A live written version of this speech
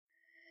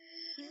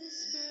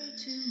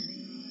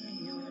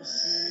me your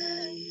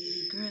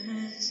secrets,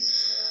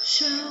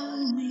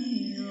 show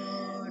me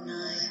your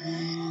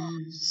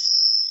nightmares.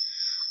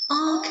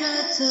 All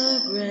cats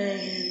are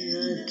gray in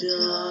the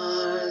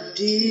dark,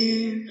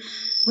 dear,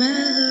 whether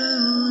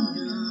or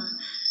not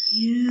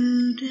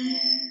you dare.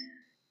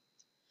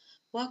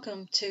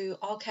 Welcome to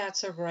All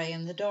Cats Are Gray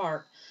in the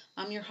Dark.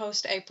 I'm your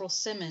host, April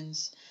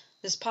Simmons.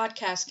 This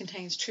podcast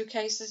contains true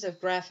cases of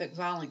graphic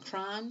violent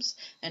crimes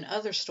and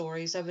other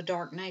stories of a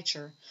dark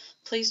nature.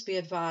 Please be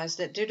advised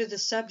that due to the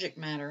subject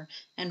matter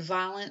and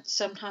violent,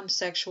 sometimes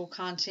sexual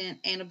content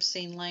and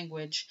obscene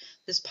language,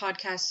 this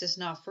podcast is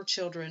not for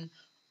children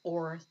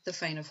or the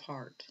faint of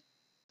heart.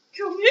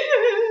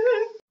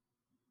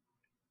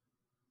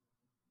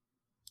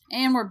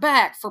 And we're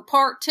back for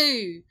part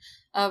 2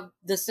 of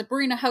the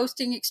Sabrina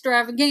hosting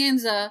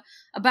extravaganza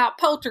about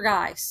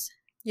poltergeists.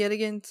 Yet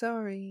again,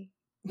 sorry.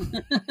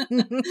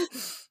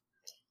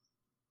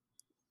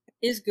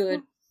 Is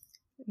good.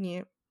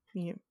 Yep.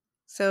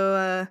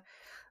 So,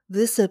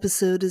 this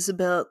episode is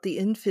about the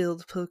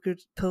Enfield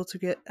poltergeist.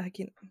 I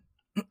can.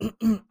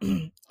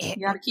 You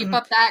gotta keep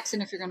up the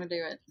accent if you're gonna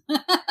do it.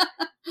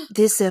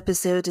 This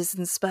episode is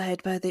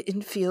inspired by the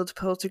Enfield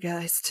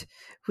poltergeist,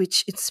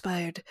 which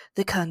inspired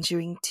The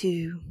Conjuring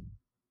 2.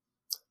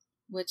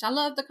 Which I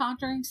love the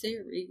Conjuring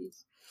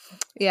series.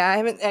 Yeah, I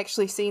haven't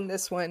actually seen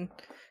this one.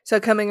 So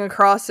coming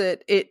across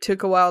it, it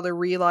took a while to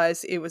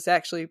realize it was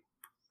actually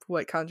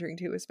what Conjuring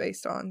 2 was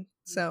based on.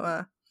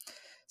 So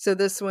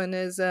this one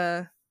is,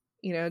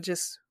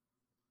 just,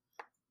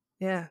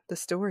 the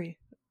story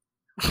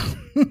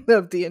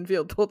of the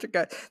Enfield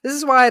poltergeist. This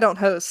is why I don't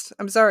host.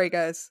 I'm sorry,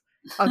 guys.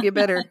 I'll get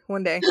better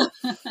one day.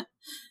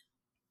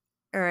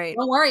 All right.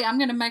 Don't worry, I'm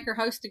going to make her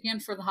host again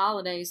for the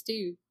holidays,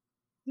 too.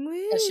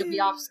 Because she'll be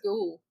off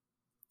school.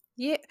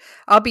 Yeah,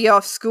 I'll be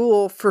off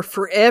school for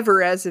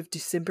forever as of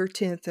December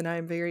 10th, and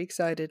I'm very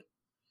excited.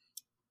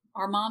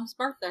 Our mom's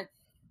birthday.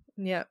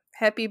 Yeah,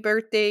 happy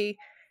birthday.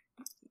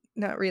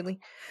 Not really.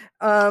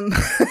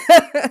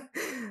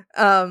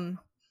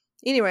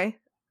 Anyway,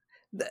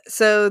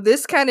 so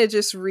this kind of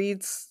just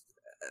reads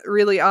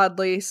really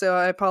oddly, so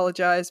I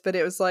apologize, but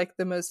it was like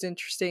the most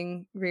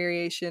interesting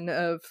variation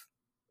of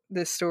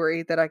this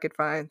story that I could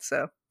find,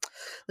 so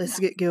let's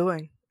get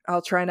going.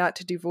 I'll try not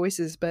to do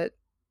voices, but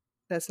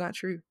that's not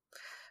true.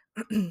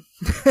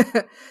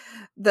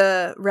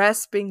 The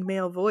rasping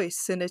male voice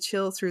sent a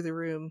chill through the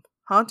room.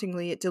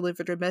 Hauntingly, it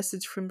delivered a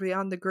message from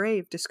beyond the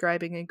grave,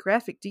 describing in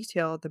graphic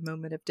detail the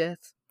moment of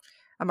death.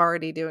 I'm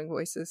already doing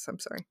voices, I'm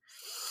sorry.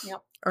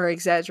 Yep. Or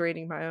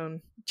exaggerating my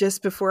own.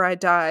 Just before I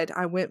died,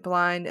 I went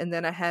blind and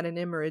then I had an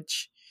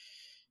hemorrhage.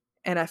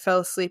 And I fell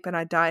asleep and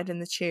I died in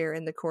the chair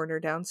in the corner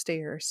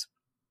downstairs.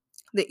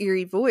 The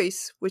eerie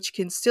voice, which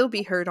can still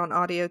be heard on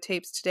audio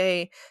tapes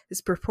today,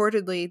 is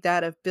purportedly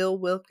that of Bill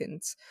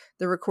Wilkins.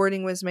 The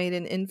recording was made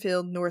in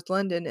Enfield, North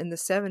London in the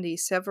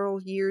 70s,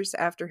 several years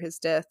after his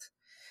death.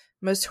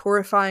 Most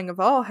horrifying of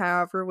all,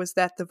 however, was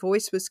that the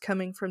voice was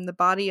coming from the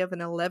body of an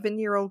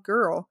 11-year-old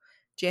girl,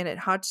 Janet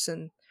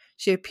Hodgson.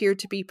 She appeared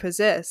to be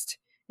possessed.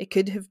 It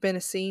could have been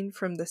a scene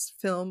from the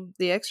film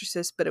The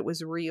Exorcist, but it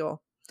was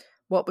real.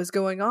 What was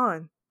going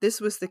on? This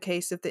was the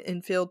case of the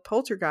Enfield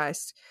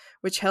poltergeist,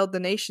 which held the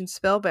nation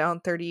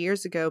spellbound 30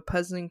 years ago,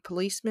 puzzling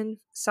policemen,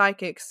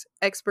 psychics,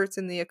 experts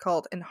in the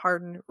occult, and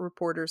hardened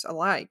reporters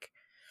alike.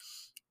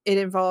 It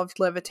involved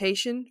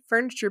levitation,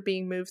 furniture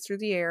being moved through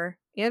the air,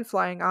 and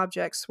flying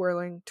objects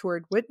swirling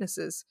toward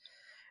witnesses.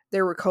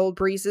 There were cold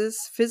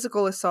breezes,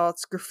 physical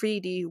assaults,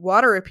 graffiti,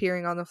 water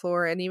appearing on the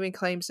floor, and even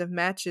claims of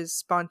matches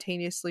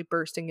spontaneously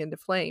bursting into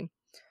flame.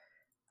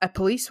 A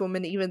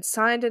policewoman even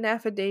signed an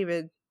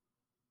affidavit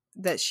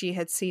that she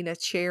had seen a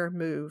chair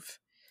move.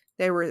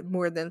 There were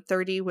more than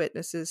 30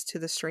 witnesses to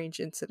the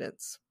strange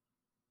incidents.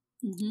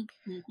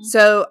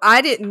 So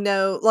I didn't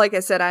know, like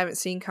I said, I haven't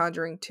seen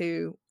Conjuring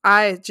 2.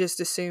 I just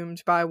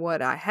assumed by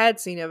what I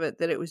had seen of it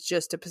that it was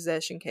just a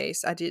possession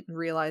case. I didn't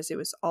realize it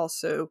was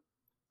also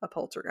a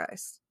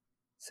poltergeist.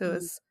 So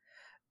it's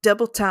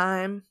double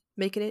time,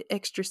 making it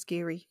extra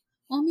scary.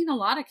 Well, I mean, a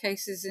lot of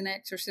cases in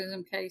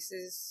exorcism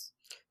cases.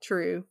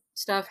 True.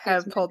 Stuff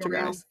have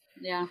poltergeist.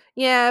 Yeah.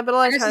 Yeah, but a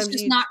lot of times it's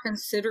just not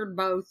considered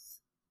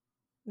both.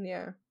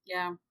 Yeah.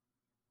 Yeah.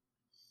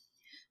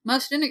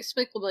 Most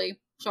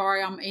inexplicably,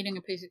 sorry, I'm eating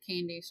a piece of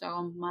candy,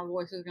 so my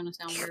voice is going to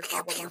sound weird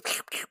probably.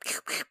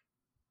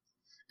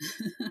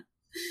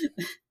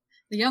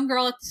 The young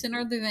girl at the center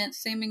of the event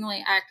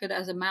seemingly acted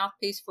as a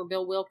mouthpiece for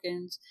Bill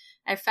Wilkins,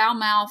 a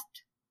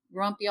foul-mouthed,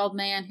 grumpy old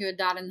man who had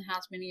died in the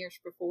house many years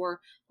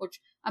before, which,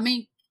 I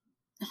mean,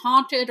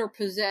 haunted or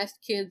possessed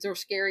kids are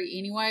scary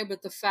anyway,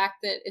 but the fact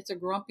that it's a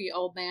grumpy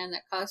old man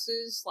that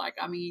cusses,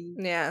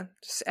 yeah,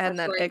 just adding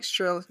that great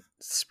extra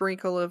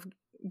sprinkle of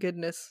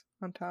goodness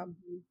on top.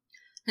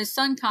 His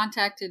son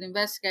contacted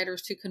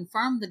investigators to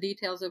confirm the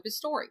details of his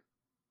story.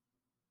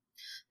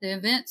 The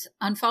events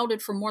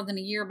unfolded for more than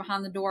a year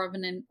behind the door of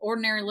an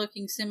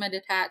ordinary-looking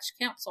semi-detached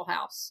council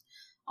house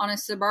on a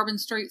suburban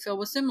street filled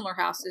with similar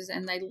houses,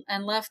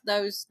 and left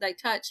those they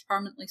touched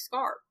permanently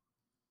scarred.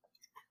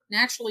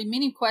 Naturally,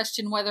 many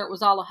question whether it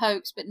was all a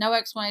hoax, but no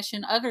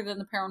explanation other than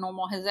the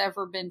paranormal has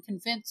ever been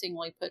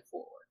convincingly put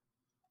forward.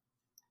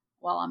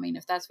 Well, I mean,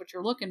 if that's what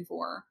you're looking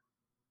for.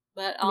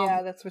 But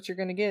yeah, that's what you're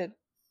going to get.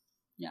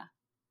 Yeah.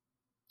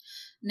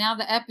 Now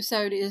the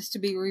episode is to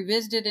be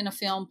revisited in a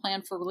film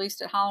planned for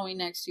release at Halloween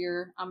next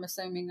year. I'm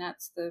assuming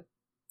that's the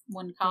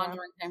when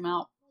Conjuring came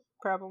out.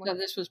 Probably. So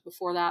this was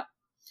before that.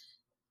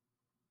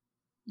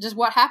 Just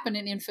what happened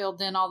in Enfield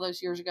then all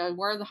those years ago?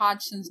 Where are the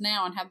Hodgsons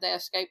now, and have they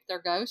escaped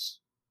their ghosts?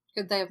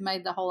 Could they have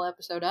made the whole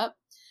episode up?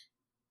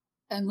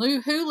 And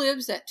who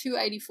lives at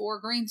 284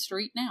 Green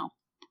Street now?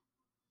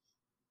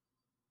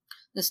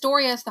 The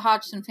story as the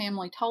Hodgson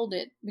family told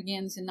it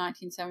begins in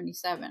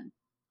 1977.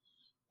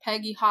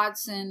 Peggy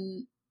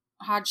Hodgson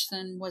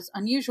was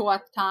unusual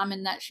at the time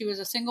in that she was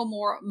a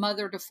single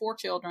mother to 4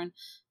 children.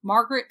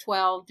 Margaret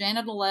 12,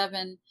 Janet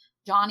 11,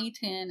 Johnny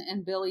 10,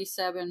 and Billy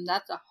 7.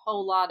 That's a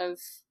whole lot of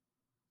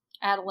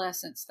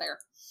adolescence there.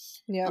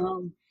 Yeah.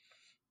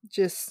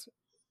 Just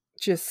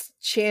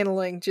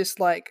channeling just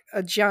like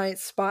a giant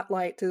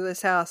spotlight to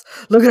this house.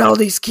 Look at all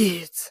these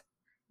kids.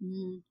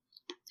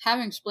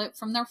 Having split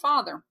from their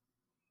father.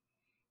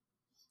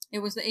 It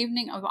was the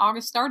evening of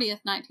August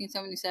 30th,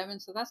 1977,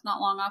 so that's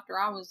not long after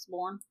I was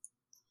born.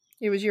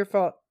 It was your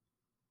fault.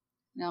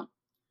 No.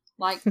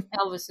 Like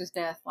Elvis's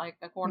death. Like,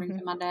 according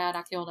to my dad,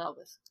 I killed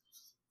Elvis.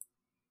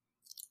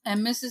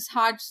 And Mrs.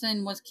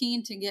 Hodgson was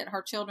keen to get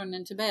her children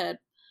into bed.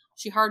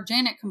 She heard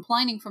Janet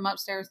complaining from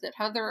upstairs that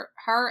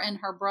her and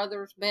her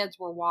brother's beds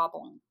were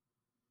wobbling.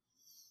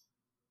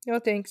 No,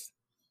 thanks.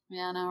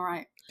 Yeah, I know,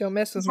 right? Don't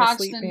mess with my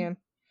sleep, man.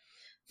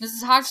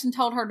 Mrs. Hodgson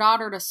told her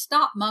daughter to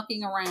stop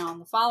mucking around.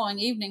 The following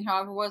evening,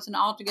 however, was an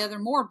altogether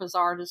more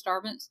bizarre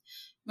disturbance.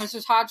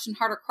 Mrs. Hodgson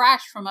heard a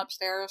crash from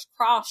upstairs.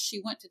 Cross,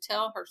 she went to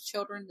tell her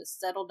children to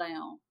settle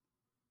down.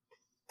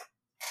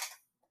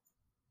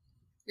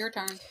 Your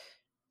turn.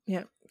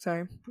 Yeah,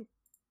 sorry.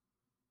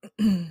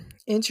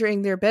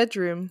 Entering their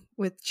bedroom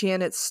with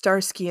Janet's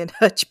Starsky and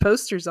Hutch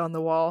posters on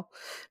the wall,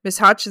 Miss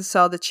Hodgson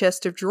saw the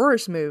chest of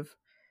drawers move.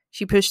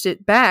 She pushed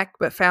it back,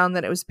 but found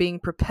that it was being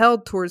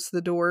propelled towards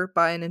the door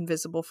by an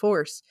invisible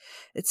force.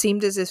 It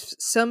seemed as if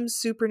some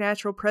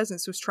supernatural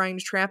presence was trying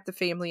to trap the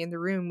family in the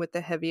room with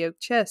the heavy oak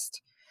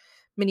chest.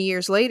 Many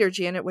years later,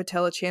 Janet would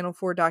tell a Channel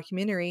 4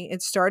 documentary.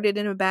 It started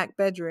in a back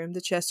bedroom.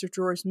 The chest of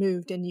drawers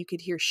moved, and you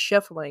could hear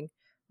shuffling.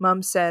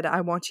 Mom said,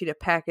 "I want you to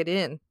pack it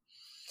in."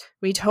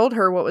 We told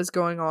her what was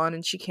going on,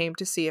 and she came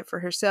to see it for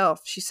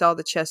herself. She saw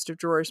the chest of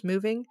drawers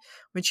moving.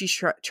 When she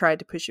tried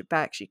to push it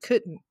back, she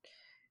couldn't.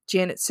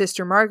 Janet's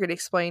sister Margaret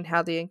explained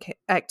how the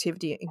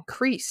activity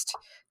increased.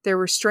 There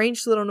were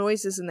strange little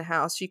noises in the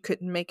house. You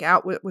couldn't make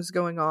out what was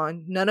going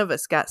on. None of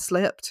us got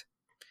slept.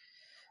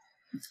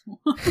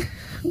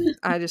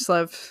 I just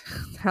love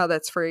how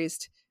that's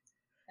phrased.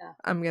 Yeah.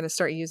 I'm going to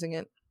start using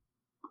it.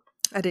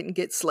 I didn't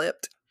get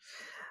slipped.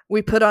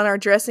 We put on our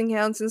dressing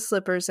gowns and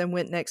slippers and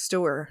went next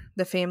door.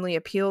 The family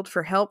appealed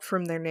for help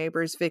from their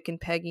neighbors, Vic and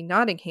Peggy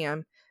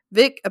Nottingham.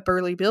 Vic, a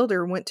burly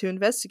builder, went to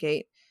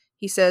investigate.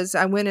 He says,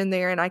 "I went in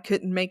there and I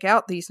couldn't make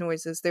out these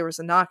noises. There was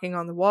a knocking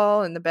on the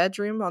wall, in the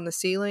bedroom, on the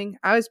ceiling.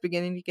 I was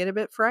beginning to get a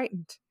bit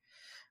frightened."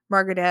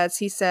 Margaret adds,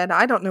 "He said,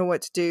 I don't know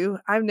what to do.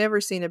 I've never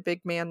seen a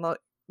big man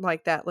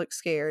like that look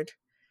scared."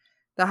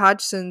 The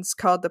Hodgsons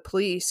called the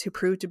police, who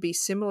proved to be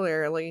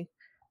similarly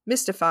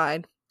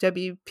mystified.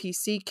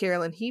 WPC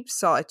Carolyn Heaps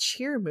saw a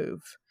chair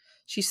move.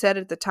 She said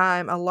at the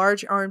time, a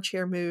large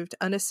armchair moved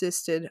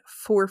unassisted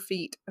 4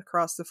 feet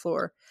across the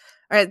floor.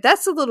 All right,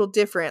 that's a little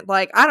different.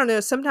 Like, I don't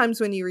know,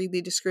 sometimes when you read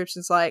the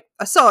descriptions, like,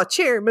 I saw a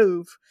chair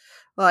move,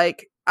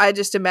 like, I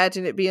just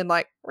imagine it being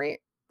like,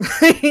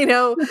 you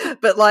know,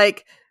 but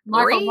like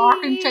a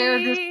rocking chair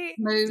just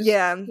moves.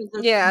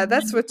 Yeah,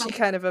 that's what you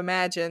kind of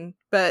imagine.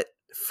 But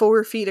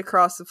 4 feet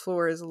across the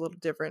floor is a little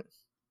different.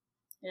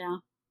 Yeah.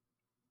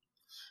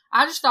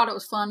 I just thought it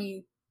was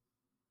funny,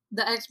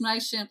 the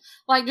explanation.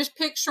 Like, just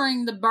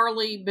picturing the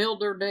burly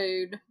builder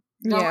dude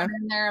going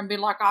in there and be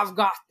like, "I've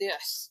got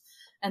this."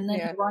 And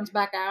then he runs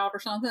back out or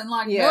something.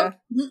 Like, nope.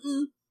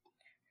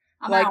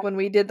 Like out. When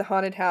we did the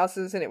haunted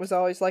houses, and it was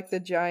always like the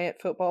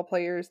giant football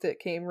players that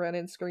came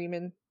running,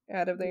 screaming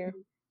out of there.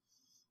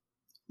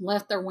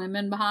 Left their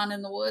women behind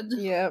in the woods.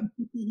 Yep.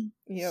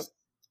 Yep.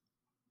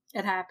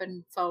 It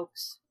happened,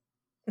 folks.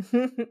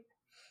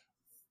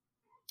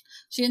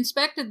 She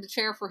inspected the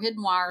chair for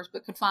hidden wires,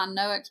 but could find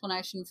no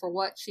explanation for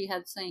what she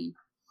had seen.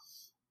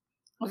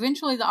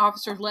 Eventually, the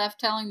officers left,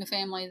 telling the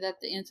family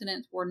that the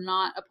incidents were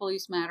not a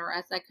police matter,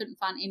 as they couldn't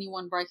find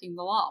anyone breaking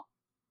the law.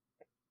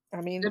 I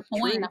mean, good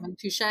point. True. I mean,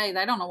 touche.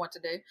 They don't know what to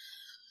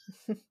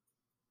do.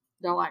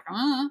 They're like,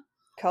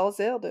 Call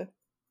Zelda.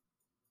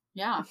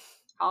 Yeah,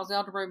 call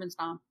Zelda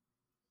Rubinstein.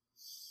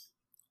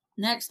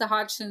 Next, the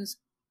Hodgsons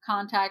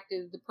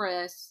contacted the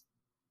press.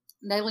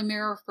 Daily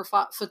Mirror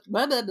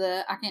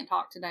I can't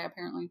talk today,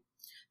 apparently.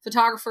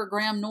 Photographer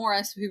Graham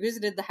Norris, who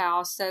visited the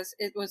house, says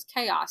it was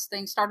chaos.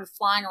 Things started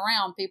flying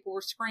around. People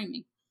were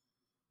screaming.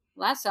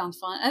 Well, that sounds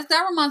fun.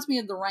 That reminds me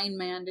of the Rain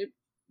Man.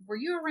 Were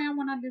you around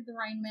when I did the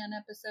Rain Man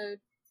episode?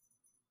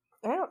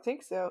 I don't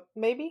think so.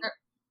 Maybe.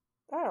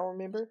 I don't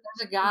remember.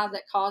 There's a guy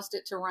that caused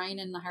it to rain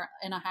in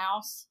a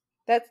house.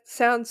 That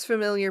sounds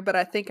familiar, but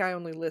I think I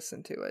only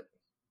listened to it.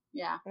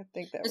 Yeah. I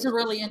think that it's was a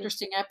really supposed to-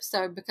 interesting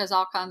episode because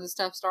all kinds of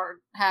stuff started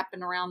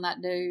happening around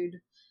that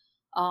dude.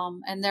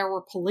 And there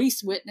were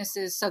police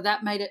witnesses, so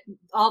that made it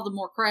all the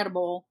more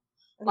credible.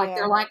 Like,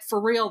 they're like,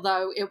 for real,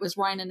 though, it was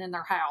raining in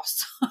their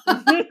house.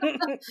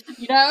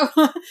 You know?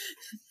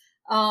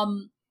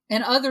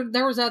 And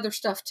there was other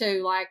stuff,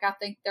 too. Like, I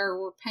think there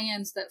were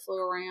pans that flew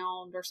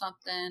around or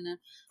something.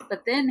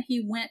 But then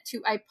he went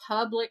to a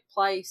public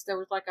place. There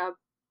was, like,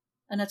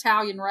 an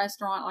Italian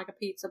restaurant, like a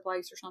pizza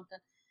place or something.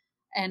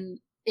 And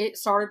it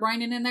started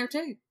raining in there,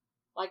 too.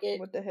 Like, it...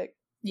 What the heck?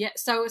 Yeah,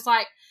 so it's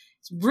like,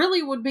 it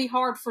really would be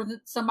hard for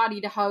somebody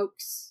to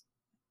hoax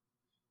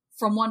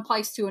from one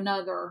place to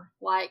another.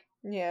 Like,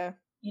 yeah,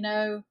 you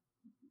know,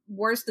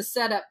 where's the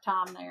setup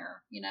time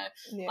there? You know,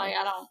 like,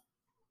 I don't.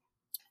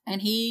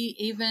 And he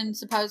even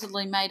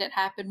supposedly made it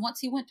happen once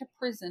he went to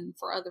prison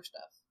for other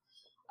stuff.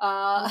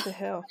 What the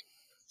hell?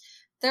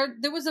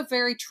 There was a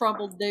very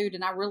troubled dude,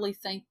 and I really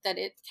think that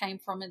it came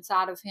from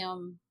inside of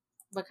him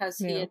because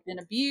he had been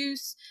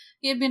abused.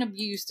 He had been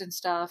abused and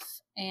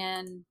stuff,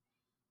 and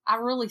I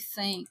really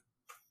think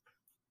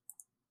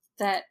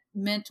that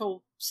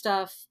mental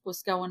stuff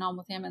was going on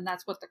with him, and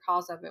that's what the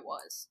cause of it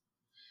was.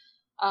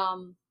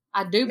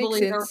 I do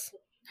believe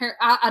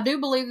I do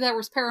believe there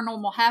was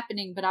paranormal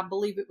happening, but I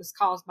believe it was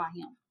caused by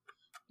him.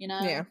 You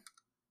know? Yeah.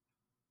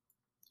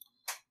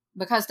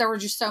 Because there were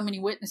just so many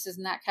witnesses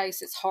in that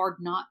case, it's hard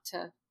not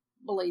to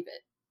believe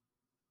it.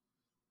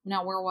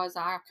 Now, where was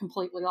I? I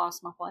completely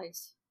lost my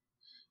place.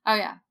 Oh,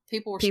 yeah.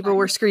 People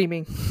were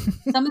screaming.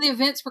 Some of the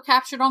events were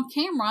captured on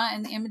camera,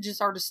 and the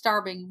images are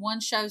disturbing. One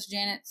shows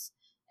Janet's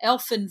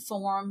elfin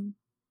form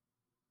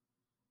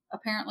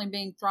apparently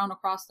being thrown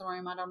across the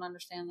room. I don't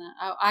understand that.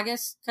 Oh, I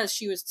guess because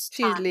she was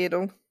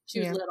little. She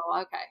was little.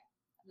 Okay.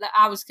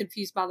 I was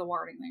confused by the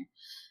wording there.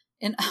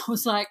 And I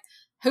was like,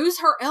 who's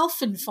her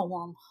elfin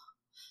form?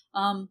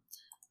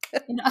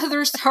 In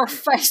others, her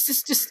face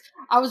is just,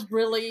 I was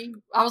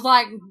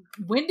like,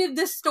 when did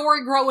this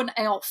story grow an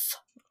elf?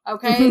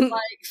 Okay.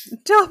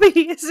 Like,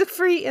 Dobby is a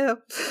free elf.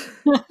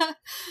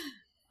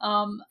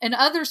 In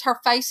others, her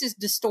face is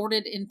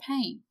distorted in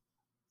pain.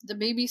 The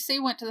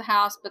BBC went to the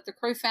house, but the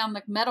crew found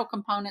the metal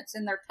components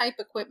in their tape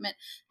equipment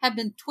had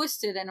been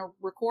twisted and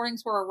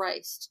recordings were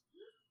erased.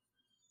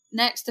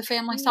 Next, the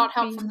family sought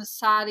help from the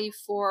Society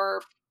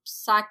for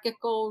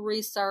Psychical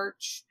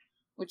Research,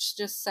 which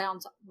just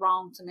sounds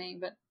wrong to me,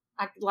 but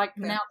I like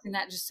pronouncing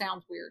that, just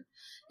sounds weird.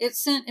 It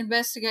sent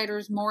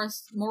investigators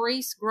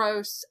Maurice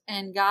Gross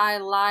and Guy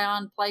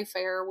Lyon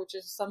Playfair, which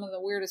is some of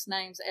the weirdest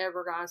names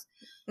ever, guys.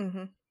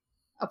 Mm-hmm.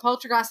 A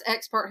poltergeist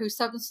expert who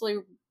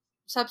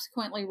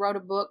subsequently wrote a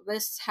book,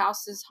 This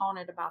House is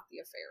Haunted, about the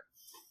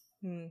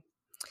affair.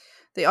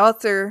 The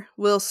author,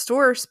 Will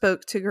Storr,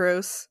 spoke to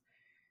Gross,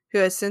 who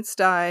has since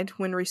died,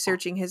 when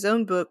researching his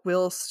own book,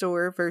 Will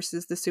Storr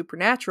versus the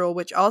Supernatural,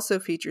 which also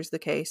features the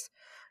case.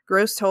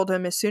 Gross told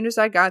him, as soon as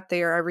I got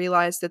there, I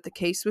realized that the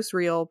case was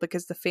real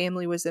because the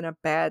family was in a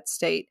bad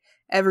state.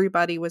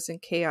 Everybody was in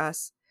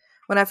chaos.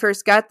 When I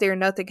first got there,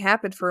 nothing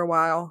happened for a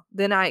while.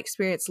 Then I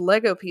experienced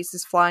Lego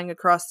pieces flying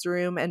across the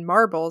room and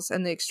marbles,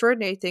 and the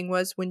extraordinary thing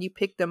was, when you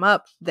picked them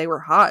up, they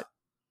were hot.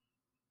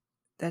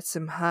 That's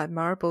some hot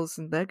marbles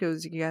and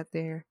Legos you got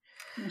there.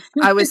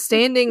 I was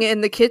standing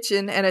in the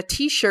kitchen, and a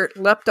t-shirt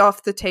leapt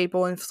off the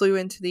table and flew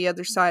into the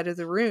other side of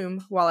the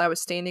room while I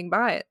was standing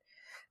by it.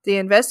 The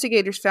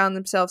investigators found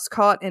themselves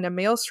caught in a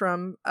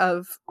maelstrom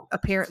of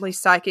apparently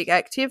psychic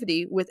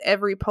activity, with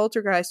every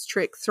poltergeist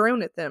trick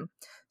thrown at them.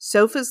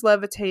 Sofas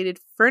levitated,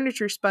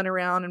 furniture spun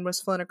around and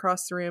was flown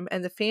across the room,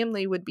 and the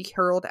family would be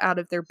hurled out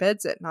of their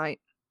beds at night.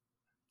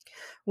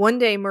 One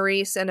day,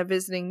 Maurice and a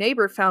visiting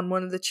neighbor found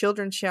one of the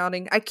children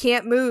shouting, "I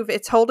can't move,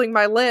 it's holding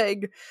my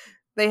leg."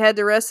 They had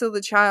to wrestle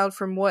the child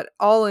from what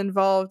all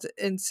involved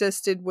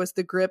insisted was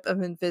the grip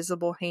of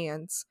invisible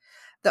hands.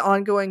 The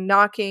ongoing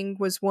knocking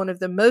was one of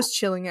the most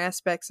chilling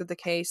aspects of the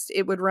case.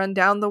 It would run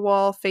down the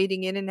wall,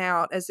 fading in and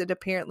out, as it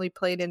apparently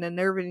played an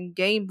unnerving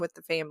game with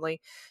the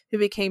family, who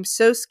became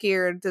so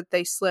scared that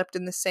they slept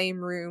in the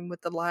same room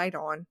with the light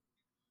on.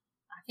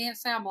 I can't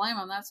say I blame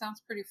them. That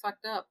sounds pretty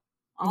fucked up.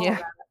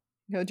 Yeah,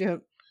 no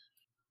joke.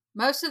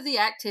 Most of the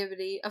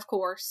activity, of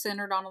course,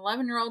 centered on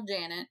 11-year-old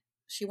Janet.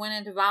 She went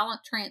into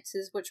violent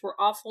trances, which were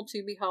awful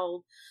to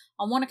behold.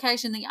 On one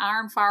occasion, the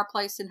iron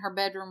fireplace in her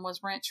bedroom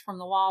was wrenched from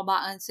the wall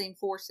by unseen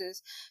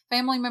forces.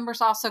 Family members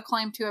also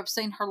claimed to have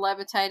seen her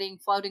levitating,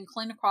 floating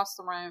clean across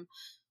the room.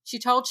 She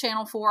told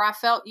Channel 4, "I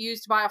felt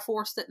used by a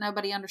force that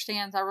nobody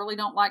understands. I really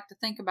don't like to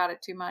think about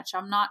it too much.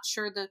 I'm not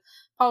sure the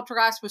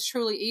poltergeist was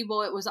truly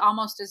evil. It was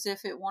almost as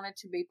if it wanted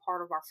to be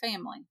part of our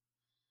family.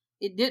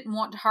 It didn't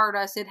want to hurt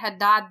us. It had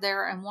died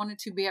there and wanted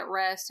to be at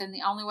rest, and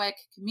the only way it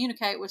could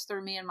communicate was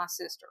through me and my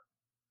sister."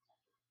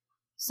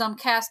 Some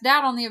cast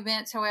doubt on the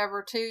events,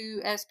 however.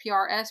 Two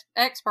SPR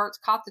experts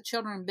caught the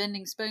children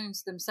bending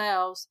spoons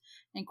themselves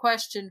and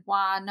questioned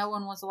why no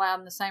one was allowed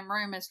in the same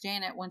room as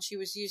Janet when she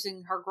was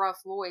using her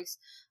gruff voice,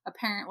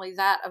 apparently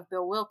that of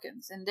Bill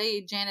Wilkins.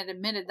 Indeed, Janet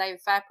admitted they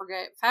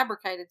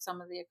fabricated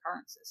some of the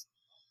occurrences.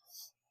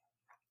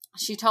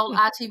 She told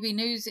ITV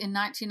News in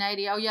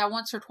 1980, "Oh yeah,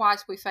 once or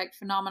twice we faked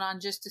phenomenon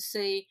just to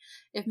see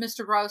if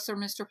Mr. Gross or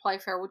Mr.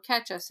 Playfair would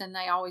catch us, and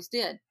they always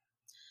did."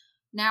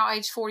 Now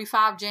age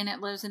 45,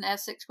 Janet lives in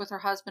Essex with her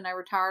husband, a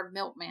retired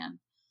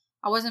milkman.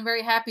 "I wasn't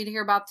very happy to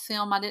hear about the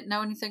film. I didn't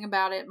know anything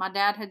about it. My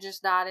dad had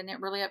just died, and it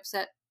really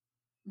upset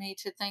me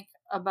to think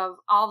about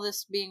all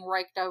this being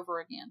raked over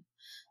again."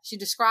 She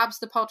describes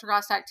the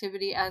poltergeist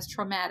activity as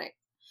traumatic.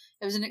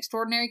 "It was an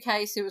extraordinary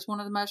case. It was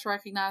one of the most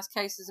recognized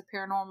cases of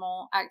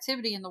paranormal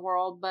activity in the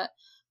world, but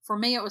for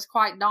me it was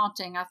quite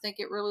daunting. I think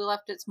it really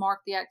left its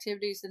mark, the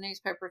activities, the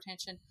newspaper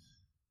attention,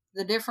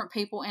 the different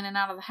people in and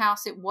out of the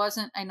house. It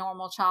wasn't a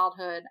normal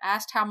childhood."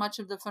 Asked how much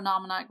of the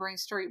phenomena at Green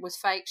Street was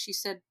fake, she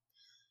said,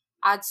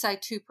 "I'd say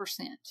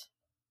 2%.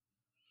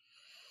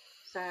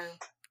 So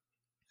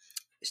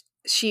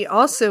She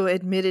also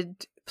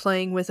admitted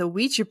playing with a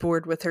Ouija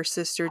board with her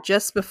sister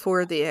just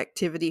before the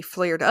activity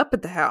flared up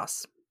at the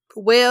house.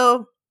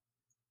 Well,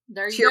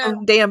 there it's you your go.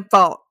 own damn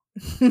fault.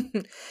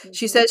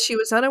 She said she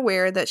was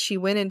unaware that she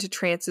went into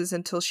trances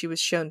until she was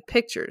shown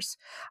pictures.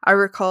 "I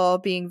recall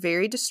being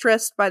very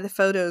distressed by the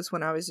photos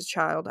when I was a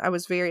child. I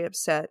was very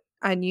upset.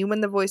 I knew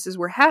when the voices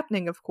were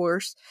happening, of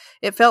course.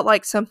 It felt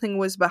like something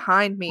was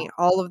behind me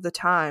all of the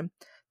time.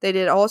 They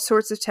did all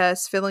sorts of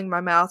tests, filling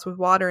my mouth with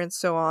water and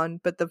so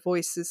on, but the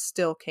voices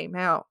still came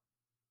out."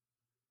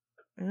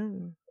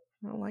 Oh,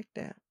 I don't like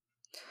that.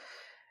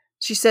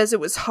 She says, "It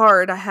was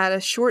hard. I had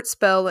a short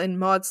spell in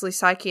Maudsley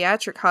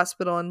Psychiatric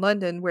Hospital in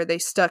London where they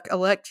stuck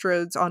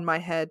electrodes on my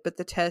head, but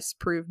the tests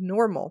proved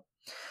normal.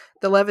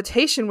 The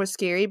levitation was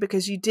scary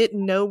because you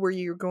didn't know where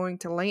you were going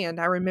to land.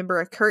 I remember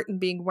a curtain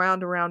being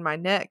wound around my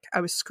neck.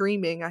 I was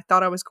screaming. I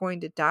thought I was going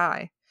to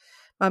die.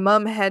 My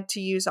mum had to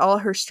use all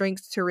her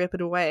strength to rip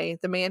it away.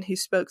 The man who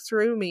spoke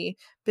through me,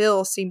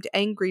 Bill, seemed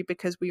angry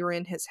because we were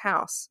in his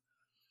house.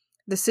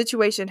 The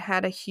situation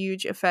had a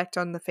huge effect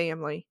on the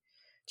family."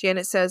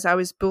 Janet says, "I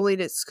was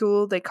bullied at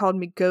school. They called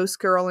me Ghost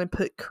Girl and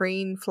put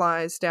crane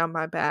flies down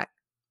my back."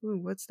 Ooh,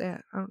 what's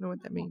that? I don't know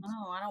what that means.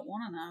 Oh, I don't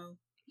want to know.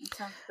 It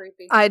sounds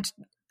creepy.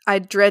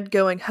 I'd dread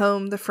going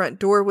home. The front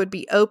door would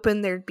be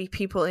open. There'd be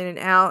people in and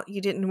out.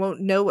 You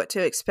won't know what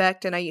to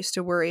expect, and I used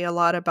to worry a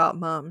lot about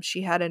Mum.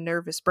 She had a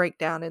nervous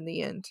breakdown in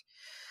the end.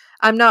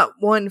 I'm not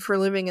one for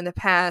living in the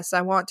past.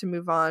 I want to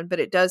move on, but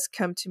it does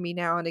come to me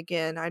now and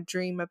again. I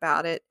dream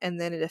about it, and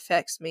then it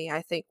affects me.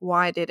 I think,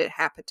 why did it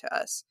happen to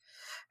us?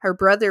 Her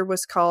brother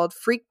was called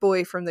Freak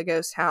Boy from the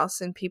ghost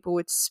house, and people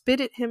would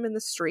spit at him in the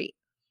street.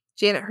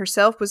 Janet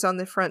herself was on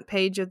the front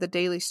page of the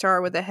Daily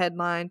Star with a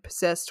headline,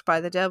 "Possessed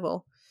by the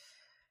Devil."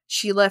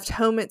 She left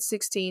home at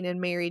 16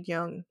 and married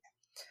young.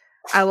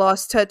 "I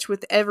lost touch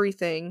with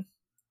everything.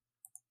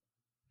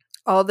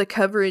 All the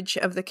coverage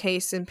of the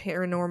case in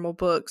paranormal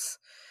books.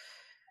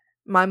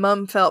 My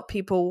mum felt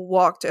people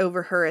walked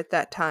over her at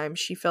that time.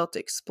 She felt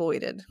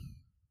exploited."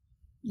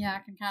 Yeah, I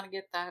can kind of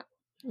get that.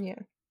 Yeah.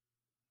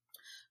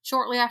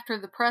 Shortly after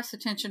the press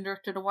attention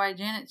drifted away,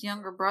 Janet's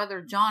younger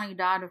brother, Johnny,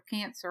 died of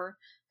cancer,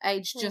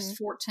 aged just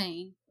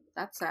 14.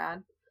 That's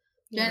sad.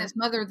 Yeah. Janet's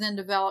mother then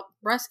developed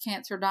breast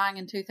cancer, dying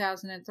in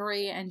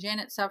 2003, and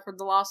Janet suffered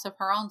the loss of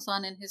her own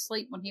son in his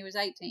sleep when he was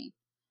 18.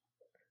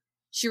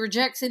 She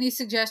rejects any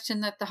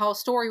suggestion that the whole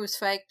story was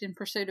faked in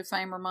pursuit of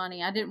fame or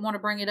money. "I didn't want to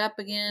bring it up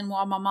again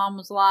while my mom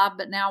was alive,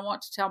 but now I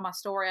want to tell my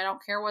story. I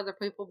don't care whether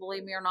people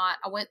believe me or not.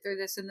 I went through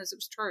this and this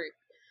was true."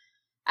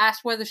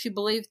 Asked whether she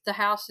believed the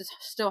house is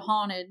still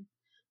haunted,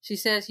 she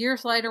says,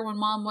 "Years later, when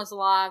Mom was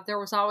alive, there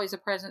was always a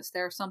presence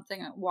there,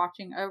 something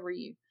watching over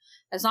you.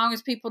 As long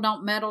as people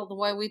don't meddle the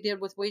way we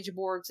did with Ouija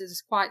boards, it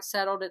is quite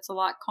settled. It's a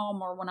lot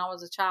calmer when I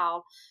was a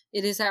child.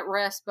 It is at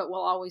rest, but will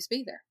always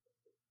be there."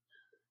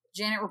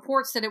 Janet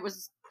reports that it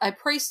was a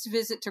priest's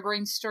visit to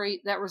Green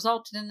Street that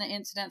resulted in the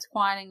incidents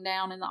quieting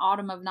down in the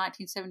autumn of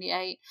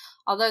 1978,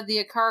 although the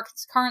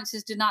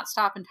occurrences did not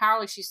stop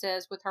entirely, she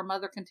says, with her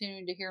mother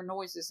continuing to hear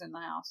noises in the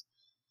house.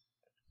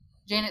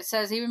 Janet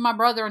says, "Even my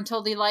brother,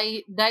 until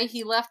the day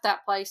he left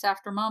that place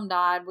after Mom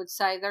died, would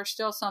say, 'There's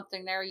still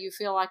something there. You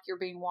feel like you're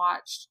being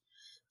watched.'"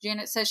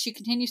 Janet says she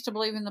continues to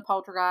believe in the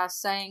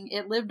poltergeist, saying,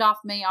 "It lived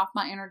off me, off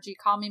my energy.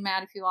 Call me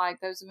mad if you like.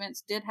 Those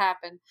events did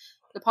happen.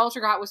 The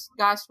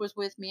poltergeist was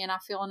with me, and I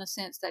feel in a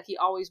sense that he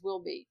always will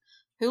be."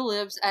 Who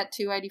lives at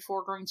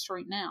 284 Green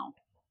Street now?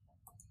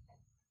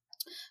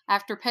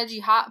 After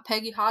Peggy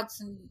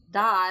Hodson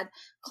died,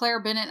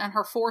 Claire Bennett and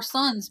her 4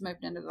 sons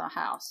moved into the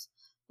house.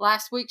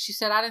 Last week, she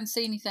said, "I didn't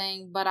see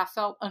anything, but I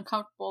felt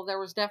uncomfortable. There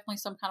was definitely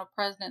some kind of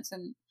presence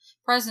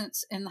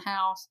in the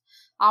house.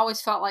 I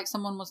always felt like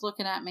someone was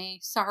looking at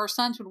me." So her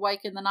sons would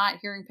wake in the night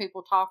hearing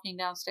people talking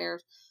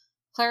downstairs.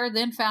 Claire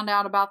then found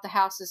out about the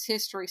house's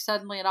history.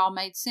 Suddenly it all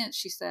made sense,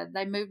 she said.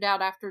 They moved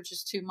out after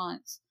just 2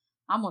 months.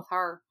 I'm with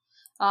her.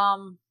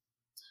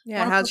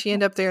 Yeah, how'd she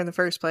end up there in the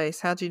first place?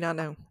 How'd you not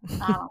know? I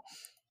don't know.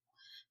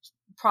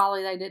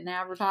 Probably they didn't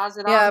advertise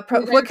it. Yeah,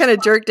 what kind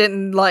of jerk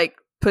didn't like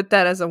put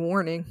that as a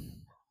warning?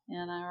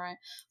 Yeah, no, right.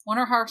 One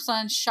of her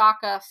sons,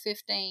 Shaka,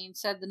 15,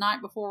 said the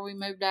night before we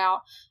moved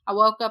out, I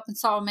woke up and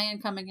saw a man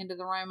coming into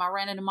the room. I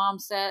ran into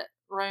Mom's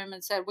room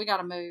and said, we got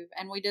to move,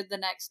 and we did the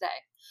next day.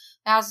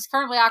 The house is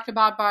currently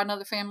occupied by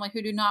another family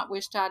who do not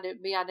wish to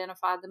be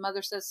identified. The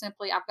mother says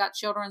simply, I've got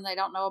children. They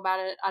don't know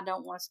about it. I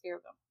don't want to scare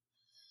them.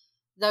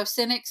 Though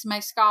cynics may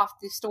scoff,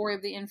 the story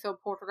of the Enfield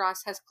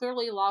poltergeist has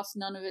clearly lost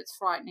none of its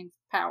frightening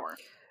power.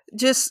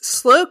 Just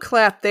slow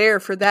clap there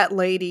for that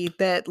lady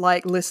that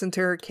like listened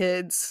to her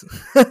kids.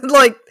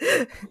 like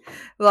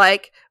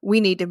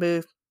we need to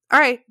move. All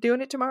right,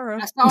 doing it tomorrow.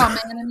 I saw a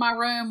man in my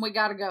room. We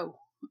got to go.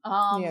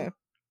 Yeah.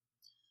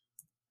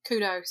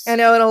 Kudos. I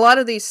know in a lot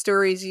of these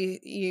stories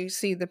you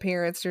see the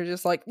parents are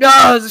just like,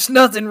 no, there's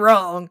nothing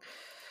wrong.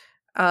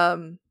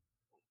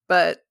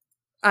 But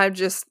I'm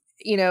just,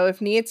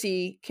 if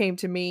Nancy came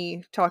to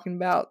me talking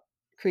about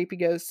creepy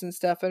ghosts and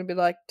stuff, I'd be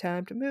like,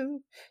 time to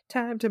move.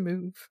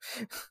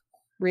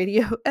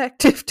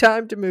 Radioactive,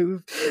 time to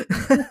move.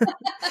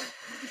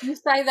 You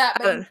say that,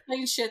 but you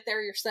clean shit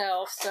there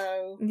yourself,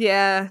 so.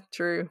 Yeah,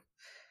 true.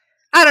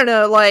 I don't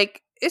know,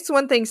 like, it's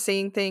one thing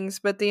seeing things,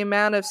 but the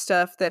amount of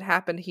stuff that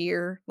happened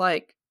here,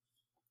 like,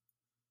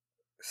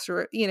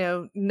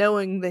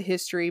 knowing the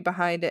history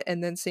behind it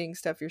and then seeing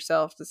stuff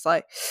yourself, it's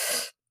like,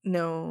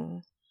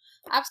 no.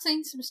 I've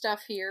seen some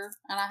stuff here,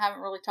 and I haven't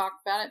really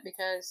talked about it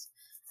because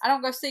I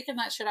don't go seeking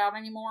that shit out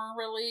anymore,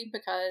 really,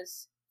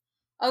 because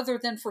other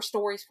than for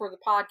stories for the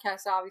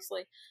podcast,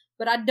 obviously,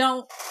 but I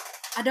don't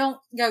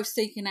go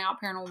seeking out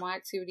paranormal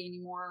activity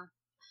anymore.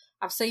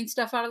 I've seen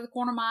stuff out of the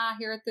corner of my eye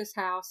here at this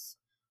house.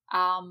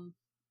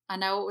 I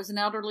know it was an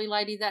elderly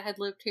lady that had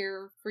lived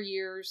here for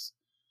years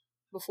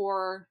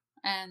before,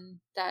 and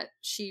that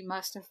she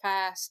must have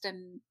passed,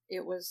 and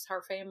it was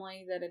her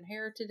family that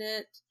inherited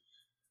it.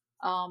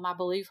 I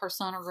believe her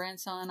son or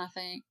grandson, I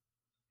think.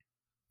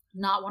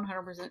 Not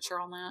 100%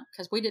 sure on that,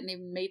 because we didn't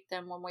even meet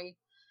them when we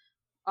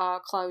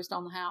closed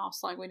on the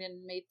house. Like, we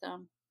didn't meet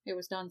them. It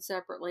was done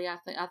separately. I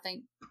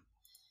think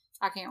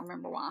I can't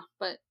remember why,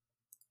 but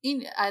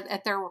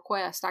at their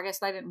request, I guess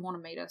they didn't want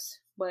to meet us.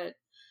 But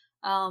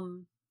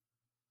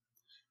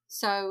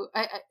so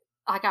I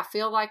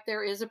feel like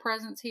there is a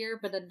presence here,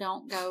 but I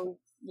don't go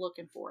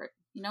looking for it.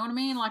 You know what I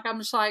mean? Like, I'm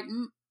just like,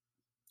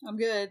 I'm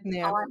good.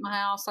 Yeah. I like my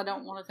house. I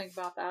don't want to think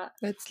about that.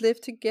 Let's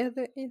live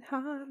together in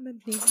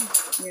harmony.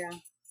 Yeah,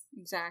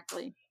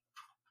 exactly.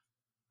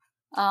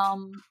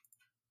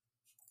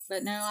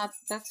 But no,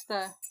 that's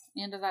the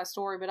end of that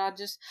story. But I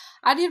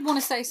did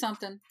want to say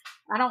something.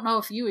 I don't know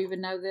if you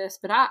even know this,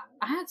 but I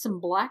had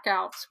some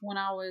blackouts when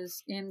I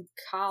was in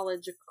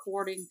college,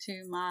 according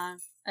to my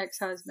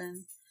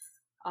ex-husband.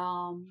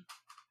 I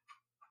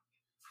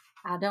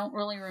don't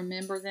really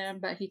remember them,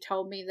 but he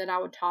told me that I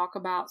would talk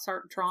about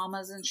certain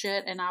traumas and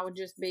shit, and I would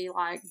just be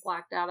like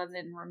blacked out and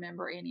didn't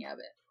remember any of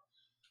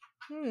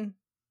it.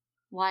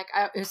 Like,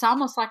 it's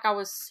almost like I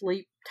was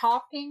sleep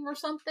talking or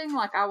something.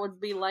 Like, I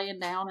would be laying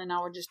down and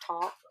I would just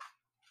talk.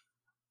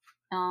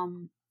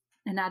 And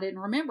I didn't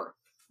remember.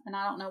 And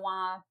I don't know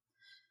why.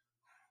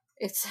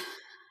 It's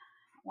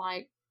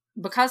like,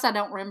 because I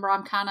don't remember,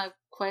 I'm kind of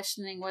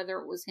questioning whether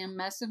it was him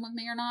messing with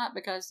me or not.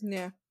 Because,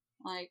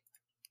 like,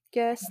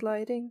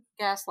 gaslighting,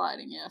 yes.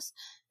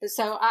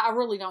 So I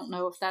really don't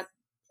know if that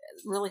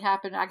really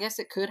happened. I guess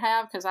it could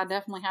have, because I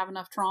definitely have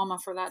enough trauma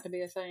for that to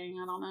be a thing.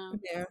 I don't know.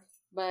 Yeah.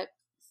 But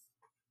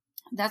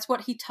that's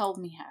what he told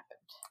me happened.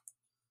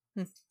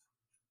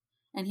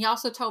 And he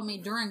also told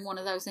me during one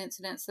of those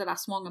incidents that I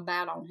swung a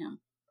bat on him.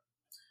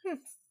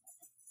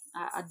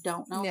 I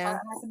don't know if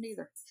that happened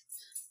either.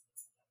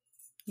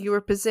 You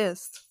were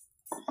possessed.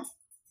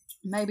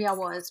 Maybe I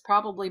was.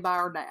 Probably by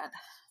our dad.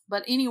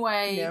 But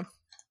anyway,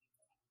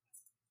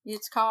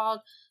 it's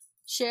called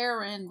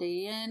Sharing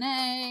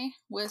DNA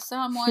with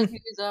Someone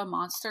Who's a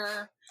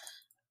Monster.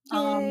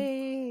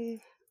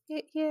 Yay.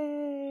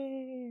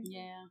 Yay.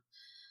 Yeah.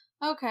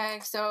 Okay,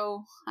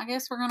 so I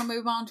guess we're going to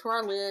move on to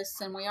our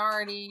list, and we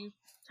already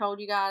told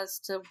you guys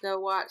to go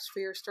watch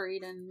Fear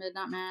Street and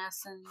Midnight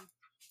Mass and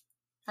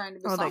Train to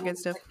Busan, all that good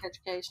stuff.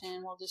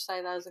 Education. We'll just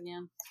say those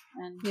again.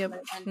 And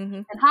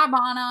and hi,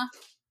 Bonna.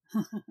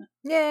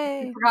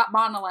 Yay! We forgot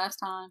Bonna last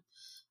time.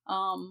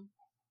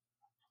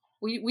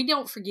 We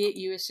don't forget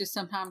you. It's just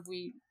sometimes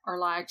we are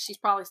like, she's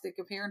probably sick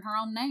of hearing her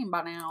own name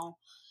by now.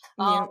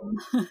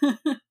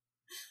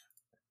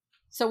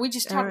 So we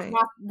just try to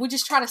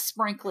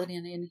sprinkle it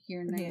in here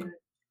and there.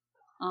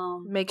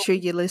 Make sure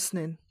you're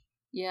listening.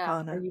 Yeah,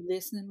 Bonna. Are you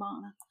listening,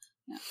 Bonna?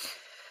 Yeah.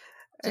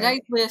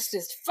 Today's list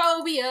is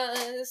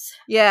phobias.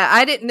 Yeah,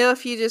 I didn't know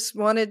if you just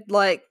wanted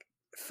like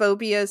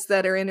phobias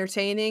that are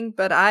entertaining,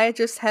 but I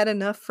just had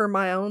enough for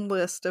my own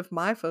list of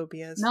my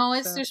phobias. No,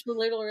 it's just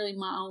literally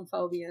my own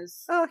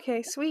phobias.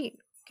 Okay, sweet.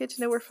 Good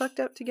to know we're fucked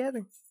up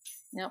together.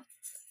 Yep.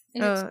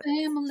 It's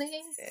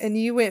family. And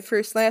you went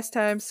first last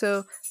time,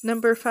 so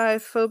number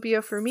 5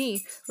 phobia for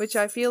me, which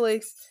I feel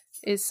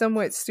is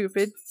somewhat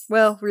stupid.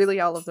 Well, really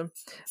all of them.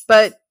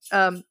 But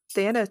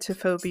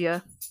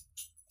thanatophobia,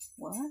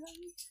 What?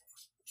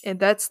 and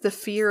that's the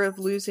fear of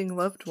losing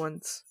loved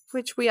ones,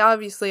 which we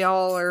obviously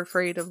all are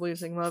afraid of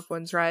losing loved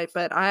ones, right?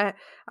 But I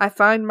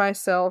find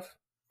myself,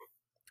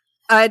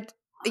 I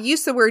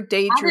use the word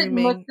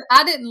daydreaming.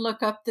 I didn't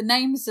look up the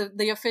names of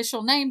the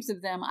official names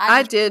of them.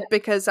 I did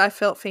because I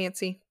felt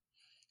fancy.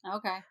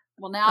 Okay.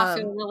 Well, now I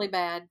feel really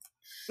bad.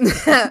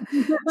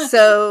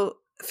 So,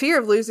 fear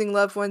of losing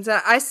loved ones.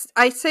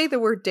 I say the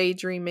word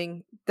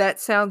daydreaming. That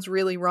sounds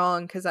really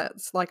wrong because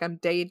it's like I'm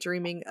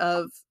daydreaming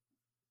of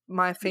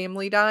my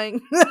family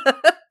dying.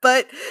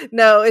 But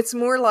no, it's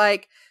more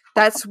like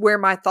that's where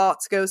my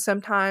thoughts go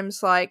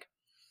sometimes. Like,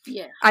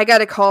 yeah, I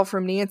got a call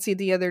from Nancy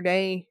the other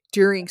day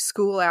during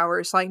school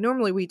hours. Like,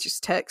 normally we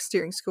just text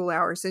during school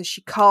hours, and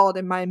she called,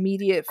 and my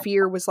immediate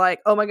fear was like,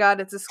 oh my God,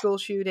 it's a school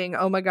shooting.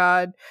 Oh my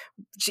God.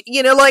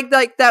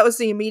 Like that was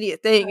the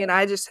immediate thing. And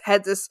I just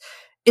had this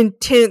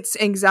intense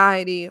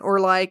anxiety. Or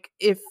like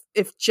if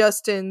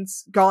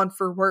Justin's gone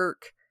for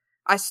work,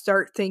 I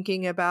start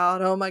thinking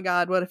about, oh my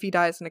God, what if he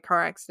dies in a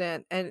car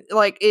accident? And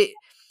like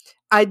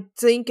I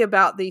think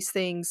about these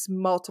things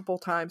multiple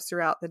times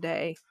throughout the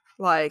day.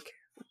 Like,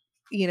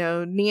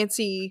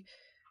 Nancy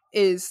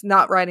is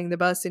not riding the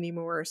bus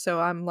anymore.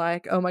 So I'm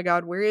like, oh my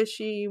God, where is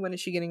she? When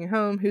is she getting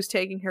home? Who's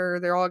taking her?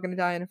 They're all going to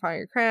die in a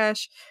fire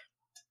crash.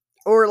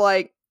 Or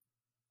like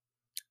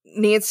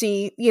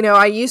Nancy,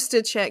 I used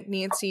to check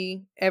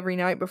Nancy every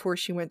night before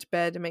she went to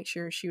bed to make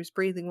sure she was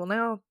breathing. Well,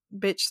 now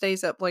bitch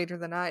stays up later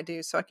than I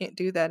do, so I can't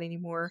do that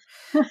anymore.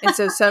 And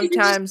so sometimes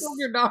you just called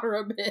your daughter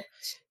a bitch.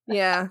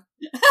 Yeah,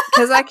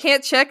 because I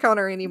can't check on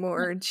her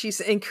anymore, and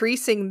she's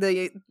increasing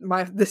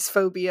this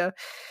phobia.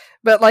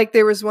 But like,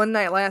 there was one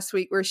night last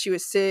week where she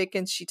was sick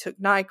and she took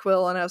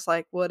NyQuil, and I was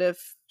like, what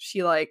if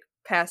she like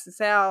passes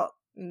out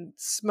and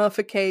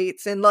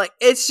suffocates? And like,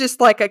 it's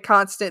just like a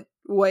constant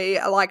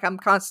way. Like, I'm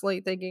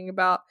constantly thinking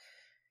about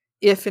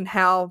if and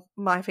how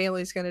my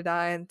family's going to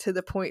die, and to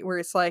the point where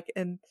it's like,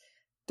 and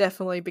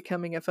definitely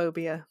becoming a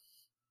phobia.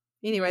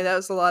 Anyway, that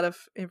was a lot of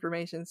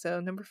information. So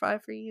number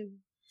 5 for you.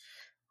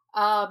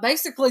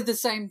 Basically the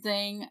same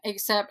thing,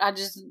 except I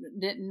just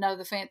didn't know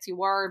the fancy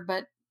word,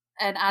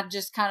 and I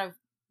just kind of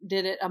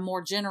did it a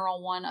more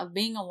general one of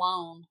being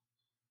alone.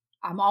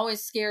 I'm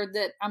always scared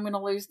that I'm going to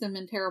lose them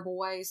in terrible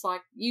ways,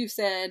 like you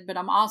said, but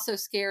I'm also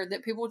scared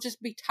that people will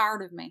just be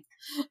tired of me.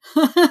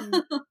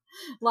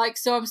 Like,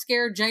 so I'm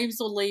scared James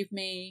will leave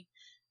me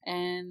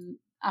and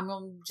I'm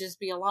going to just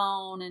be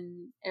alone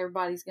and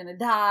everybody's going to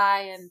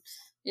die, and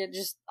it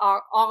just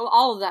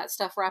all of that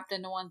stuff wrapped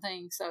into one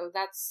thing. So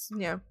that's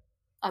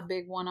a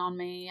big one on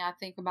me. I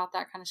think about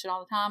that kind of shit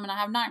all the time, and I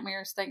have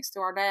nightmares thanks to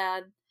our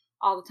dad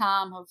all the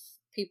time of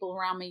people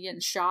around me getting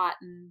shot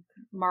and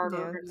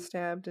murdered and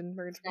stabbed and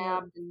murdered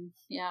and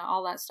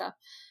all that stuff.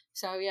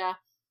 So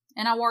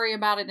and I worry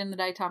about it in the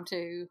daytime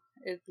too.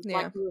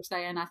 Like you were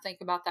saying, I think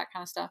about that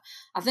kind of stuff.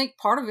 I think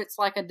part of it's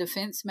like a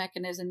defense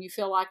mechanism. You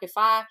feel like if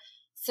I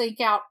think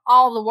out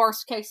all the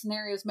worst case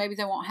scenarios, maybe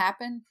they won't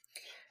happen.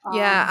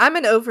 I'm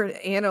an over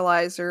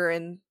analyzer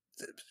and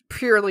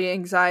purely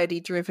anxiety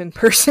driven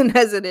person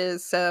as it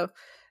is, so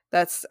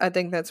I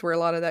think that's where a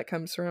lot of that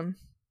comes from.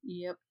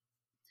 Yep.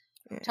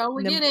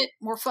 Totally get it.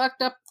 We're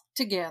fucked up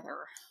together.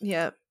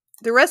 Yeah.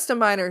 The rest of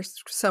mine are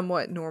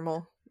somewhat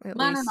normal, at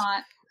mine least.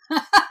 Are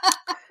not.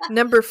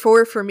 Number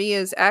 4 for me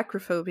is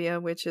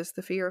acrophobia, which is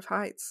the fear of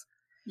heights.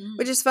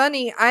 Which is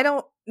funny. I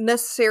don't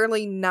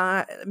necessarily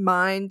not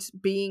mind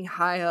being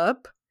high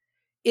up.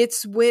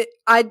 It's when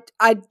I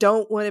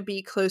don't want to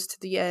be close to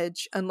the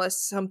edge unless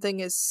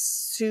something is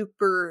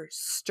super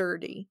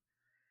sturdy.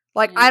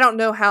 Like, I don't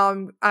know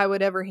how I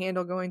would ever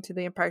handle going to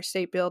the Empire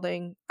State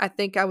Building. I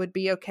think I would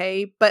be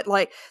okay. But,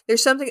 like,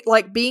 there's something,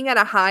 like, being at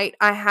a height,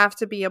 I have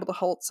to be able to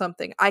hold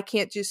something. I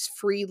can't just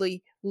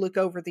freely look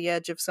over the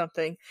edge of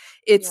something.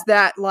 It's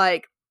that,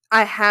 like,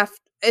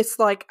 it's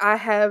like I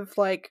have,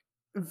 like,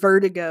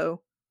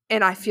 vertigo,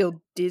 and I feel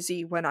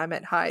dizzy when I'm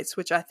at heights,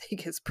 which I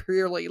think is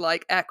purely,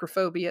 like,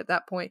 acrophobia at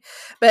that point.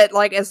 But,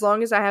 like, as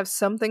long as I have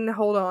something to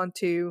hold on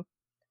to,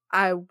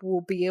 I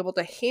will be able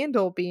to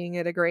handle being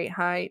at a great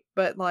height,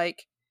 but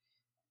like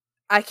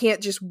I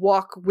can't just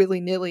walk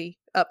willy-nilly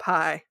up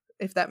high,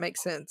 if that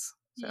makes sense.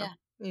 So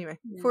anyway,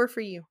 4 for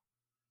you.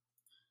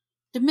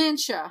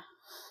 Dementia.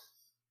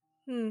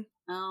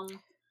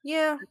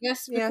 Yeah. I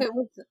guess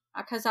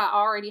because I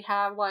already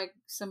have like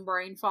some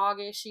brain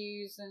fog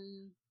issues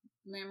and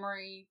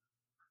memory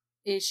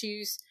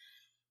issues.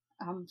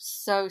 I'm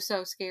so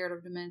scared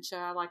of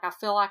dementia. Like, I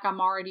feel like I'm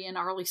already in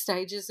early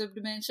stages of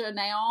dementia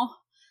now.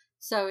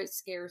 So it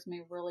scares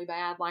me really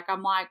bad. Like,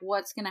 I'm like,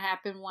 what's going to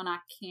happen when I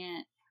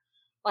can't?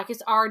 Like,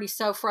 it's already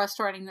so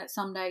frustrating that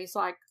some days,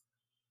 like,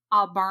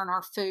 I'll burn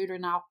our food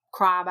and I'll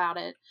cry about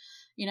it,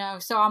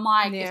 So I'm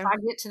like, if I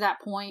get to that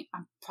point,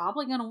 I'm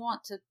probably going to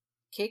want to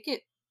kick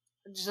it.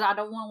 Just, I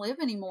don't want to live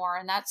anymore.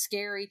 And that's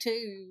scary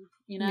too,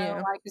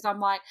 like, because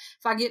I'm like,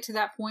 if I get to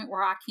that point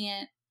where I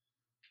can't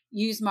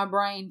use my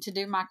brain to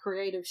do my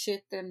creative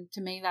shit, then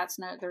to me,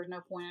 there's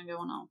no point in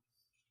going on.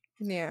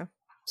 Yeah.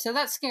 So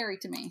that's scary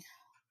to me.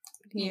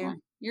 Yeah, Anyway,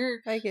 you're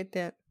I get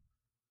that.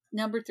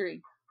 number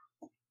 3.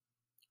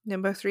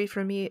 Number 3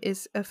 for me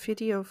is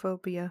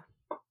ophidiophobia,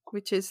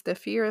 which is the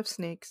fear of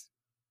snakes.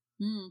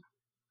 Mm.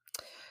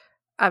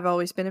 I've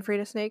always been afraid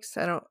of snakes.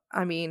 I don't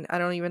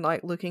even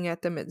like looking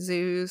at them at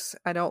zoos.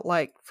 I don't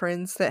like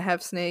friends that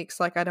have snakes.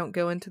 Like, I don't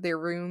go into their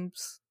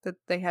rooms that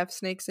they have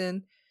snakes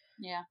in.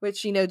 Yeah.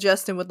 Which,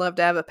 Justin would love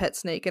to have a pet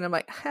snake. And I'm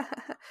like,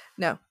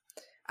 no.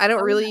 I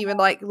don't Oh, really yeah. even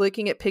like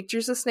looking at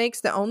pictures of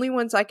snakes. The only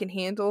ones I can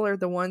handle are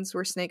the ones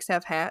where snakes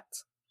have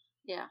hats.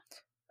 Yeah.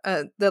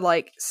 The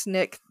like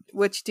snake,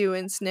 what you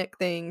doing, snake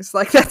things.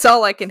 Like, that's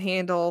all I can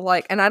handle.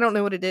 Like, and I don't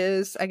know what it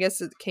is. I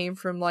guess it came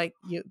from like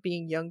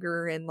being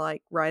younger and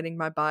like riding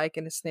my bike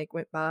and a snake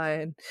went by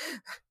and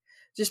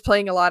just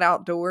playing a lot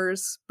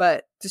outdoors.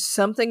 But just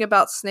something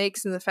about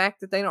snakes and the fact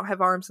that they don't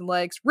have arms and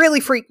legs really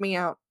freaked me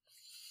out.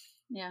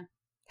 Yeah.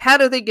 How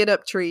do they get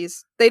up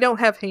trees? They don't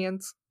have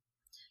hands.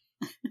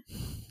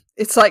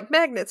 It's like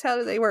magnets. How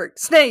do they work?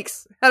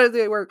 Snakes. How do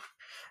they work?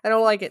 I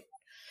don't like it.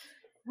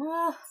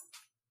 All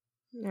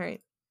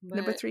right.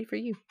 Number 3 for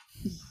you.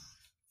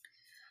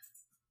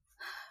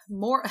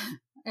 More.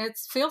 It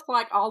feels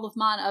like all of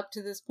mine up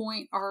to this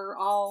point are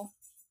all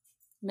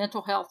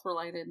mental health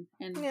related.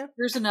 And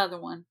here's another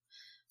one.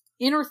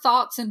 Inner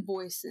thoughts and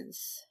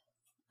voices.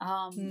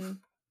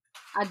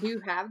 I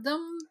do have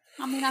them.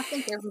 I mean, I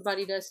think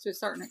everybody does to a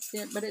certain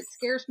extent, but it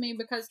scares me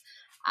because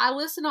I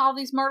listen to all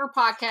these murder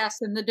podcasts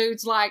and the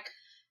dude's like,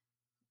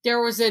 there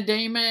was a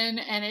demon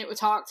and it would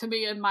talk to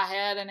me in my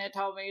head and it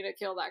told me to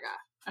kill that guy.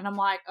 And I'm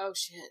like, oh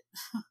shit.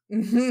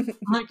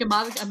 Like, am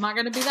I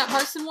going to be that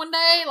person one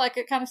day? Like,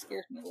 it kind of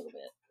scares me a little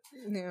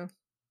bit. Yeah.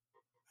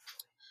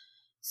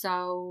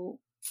 So,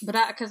 but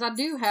because I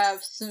do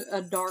have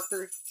a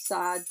darker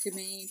side to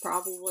me,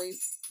 probably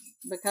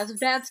because of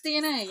Dad's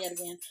DNA yet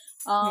again.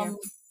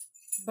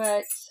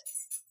 But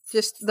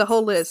just the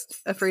whole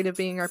list, afraid of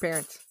being our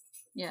parents.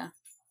 Yeah.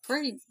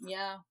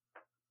 Yeah.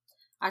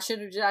 I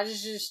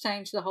just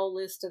changed the whole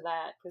list to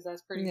that because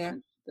that's pretty much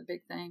the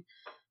big thing.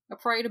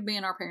 Afraid of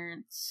being our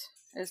parents,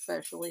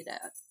 especially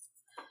Dad.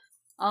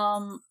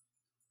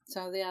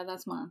 So yeah,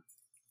 that's mine.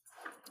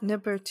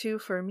 Number 2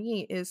 for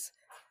me is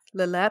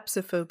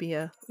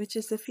lalapsophobia, which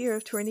is the fear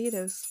of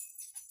tornadoes.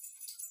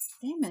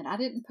 Damn it, I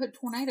didn't put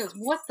tornadoes.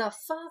 What the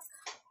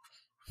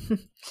fuck?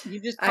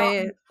 You just caught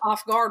me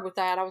off guard with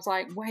that. I was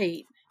like,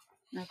 wait.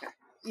 Okay.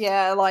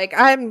 Yeah, like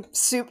I'm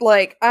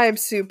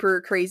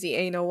super crazy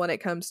anal when it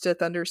comes to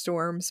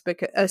thunderstorms,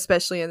 because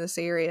especially in this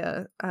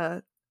area.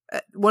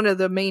 One of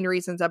the main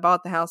reasons I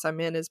bought the house I'm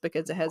in is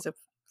because it has a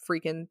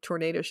freaking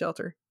tornado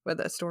shelter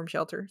with a storm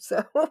shelter.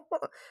 So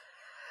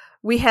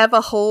we have a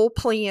whole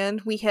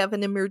plan. We have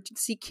an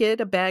emergency kit,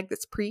 a bag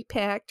that's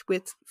pre-packed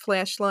with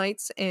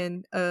flashlights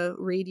and a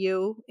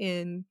radio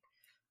and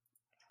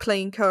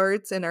playing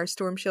cards, and our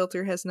storm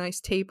shelter has a nice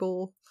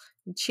table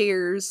and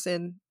chairs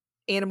and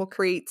animal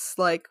crates.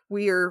 Like,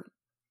 we are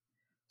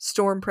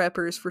storm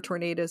preppers for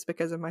tornadoes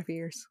because of my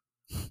fears.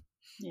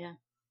 Yeah.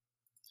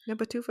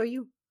 Number 2 for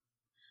you.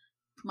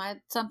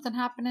 Something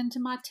happening to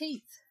my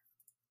teeth.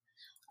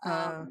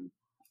 Because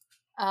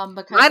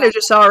mine are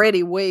just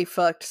already way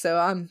fucked, so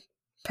I'm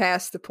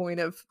past the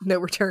point of no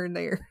return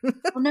there. Well,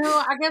 no,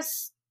 I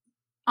guess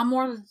I'm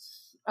more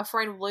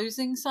afraid of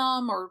losing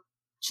some or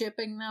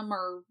chipping them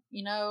or,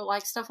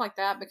 like stuff like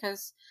that,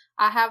 because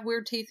I have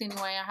weird teeth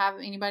anyway. I have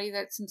anybody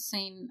that's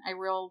seen a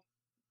real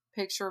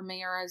picture of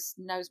me or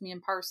knows me in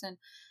person.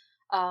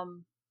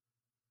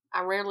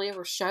 I rarely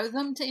ever show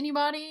them to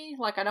anybody.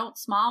 Like, I don't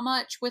smile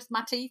much with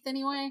my teeth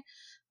anyway.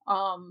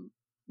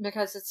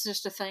 Because it's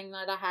just a thing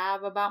that I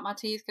have about my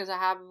teeth, because I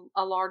have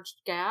a large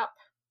gap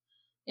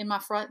in my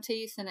front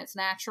teeth and it's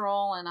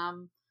natural.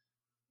 And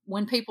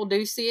when people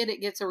do see it,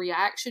 it gets a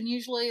reaction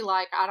usually.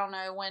 Like, I don't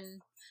know,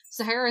 when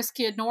Sahara's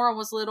kid, Nora,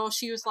 was little,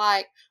 she was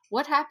like,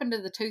 what happened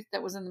to the tooth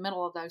that was in the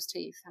middle of those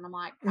teeth? And I'm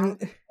like, I was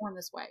born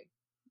this way.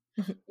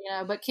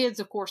 But kids,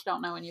 of course,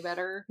 don't know any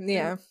better.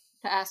 Yeah.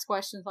 To ask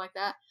questions like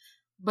that.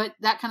 But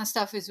that kind of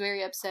stuff is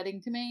very upsetting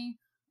to me.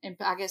 And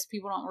I guess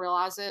people don't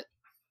realize it.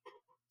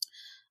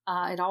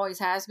 It always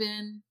has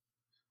been.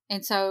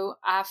 And so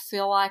I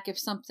feel like if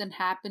something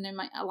happened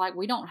like,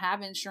 we don't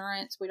have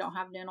insurance. We don't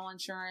have dental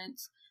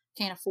insurance.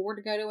 Can't afford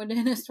to go to a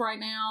dentist right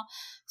now.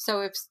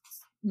 So if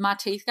my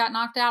teeth got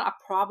knocked out, I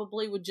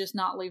probably would just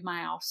not leave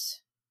my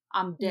house.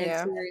 I'm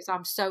dead serious.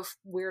 I'm so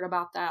weird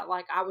about that.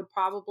 Like, I would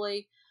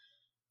probably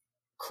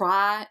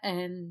cry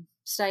and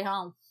stay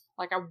home.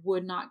 Like, I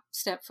would not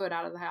step foot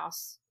out of the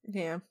house.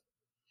 Yeah.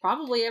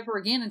 Probably ever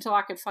again until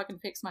I could fucking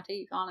fix my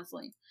teeth,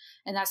 honestly.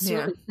 And that's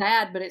really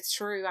sad, but it's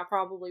true. I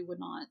probably would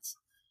not.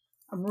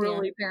 I'm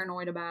really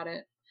paranoid about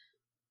it.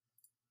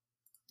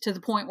 To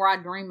the point where I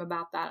dream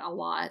about that a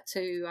lot,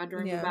 too. I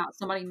dream about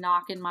somebody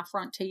knocking my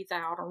front teeth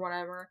out or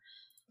whatever.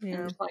 Yeah.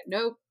 And I'm just like,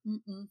 nope.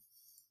 Mm-mm.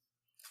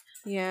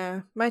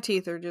 Yeah. My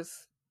teeth are just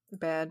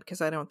bad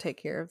because I don't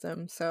take care of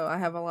them. So I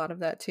have a lot of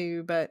that,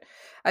 too. But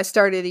I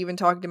started even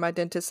talking to my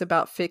dentist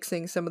about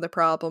fixing some of the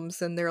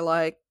problems. And they're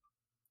like,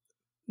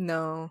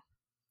 no,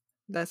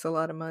 that's a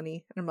lot of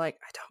money. And I'm like,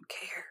 I don't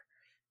care.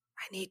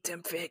 I need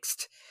them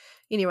fixed.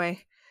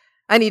 Anyway,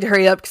 I need to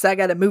hurry up because I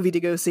got a movie to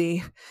go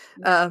see.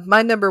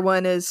 My number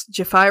one is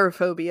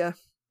Japhyrophobia,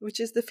 which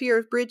is the fear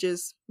of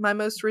bridges. My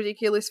most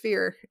ridiculous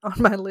fear on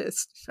my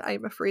list. I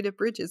am afraid of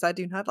bridges. I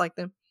do not like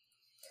them.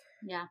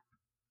 Yeah,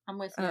 I'm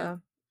with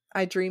you.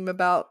 I dream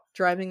about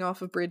driving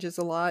off of bridges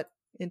a lot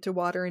into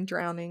water and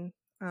drowning.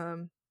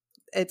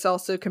 It's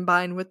also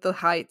combined with the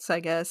heights,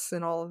 I guess,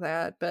 and all of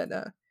that. But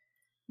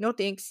no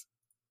thanks.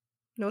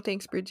 No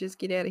thanks, bridges.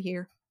 Get out of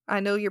here. I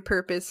know your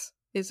purpose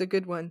is a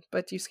good one,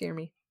 but you scare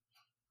me.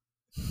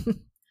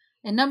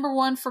 And number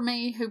one for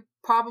me, who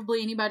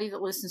probably anybody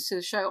that listens to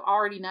the show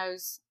already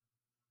knows,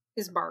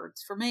 is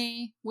birds. For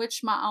me,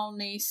 which my own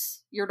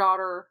niece, your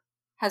daughter,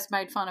 has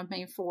made fun of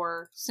me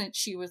for since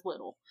she was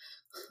little.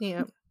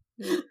 Yeah.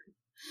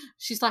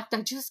 She's like,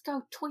 they just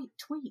go tweet,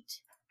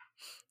 tweet.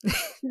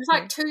 She was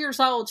like 2 years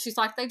old. She's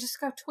like, they just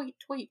go tweet,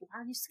 tweet. Why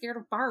are you scared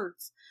of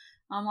birds?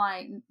 I'm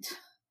like,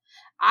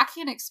 I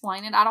can't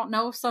explain it. I don't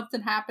know if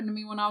something happened to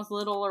me when I was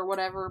little or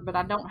whatever, but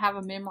I don't have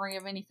a memory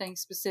of anything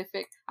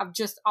specific. I've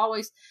just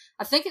always,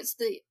 I think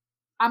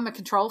I'm a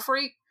control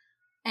freak,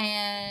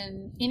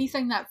 and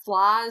anything that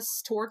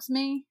flies towards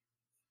me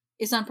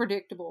is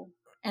unpredictable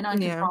and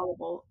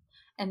uncontrollable.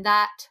 Yeah. And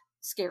that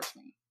scares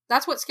me.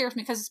 That's what scares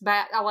me, because it's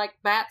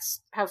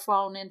bats have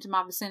flown into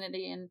my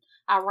vicinity and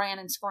I ran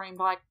and screamed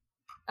like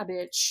a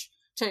bitch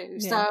too.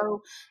 Yeah.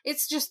 So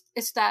it's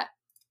that,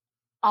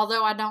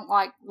 although I don't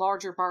like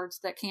larger birds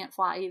that can't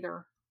fly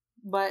either,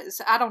 but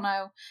I don't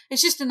know.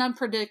 It's just an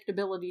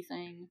unpredictability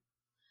thing.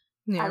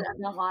 Yeah. I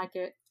don't like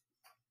it.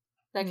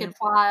 They can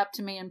fly up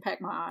to me and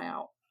peck my eye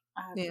out.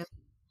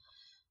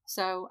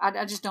 So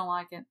I just don't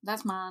like it.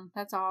 That's mine.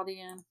 That's all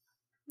the end.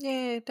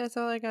 Yeah, that's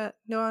all I got.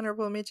 No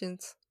honorable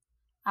mentions.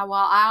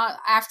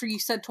 After you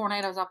said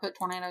tornadoes, I put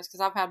tornadoes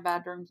because I've had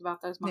bad dreams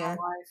about those my whole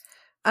life.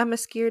 I'm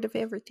scared of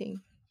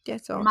everything.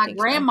 That's all. My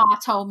grandma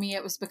told me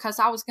it was because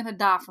I was going to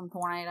die from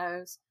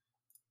tornadoes.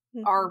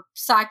 Mm-hmm. Our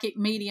psychic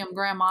medium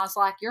grandma's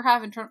like, you're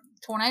having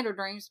tornado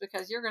dreams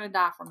because you're going to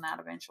die from that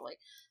eventually.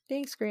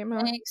 Thanks,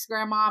 Grandma. Thanks,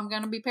 Grandma. I'm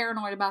going to be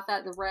paranoid about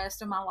that the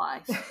rest of my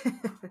life.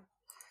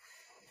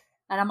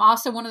 And I'm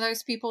also one of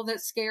those people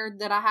that's scared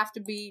that I have to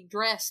be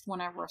dressed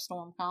whenever a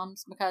storm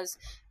comes, because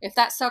if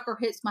that sucker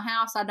hits my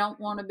house, I don't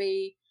want to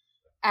be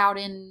out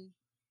in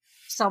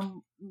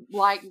some,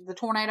 like the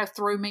tornado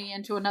threw me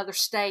into another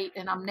state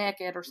and I'm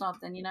naked or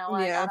something, you know,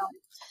 like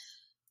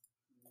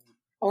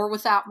or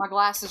without my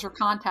glasses or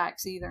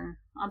contacts either.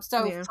 I'm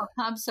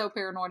so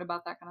paranoid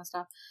about that kind of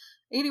stuff.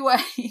 Anyway,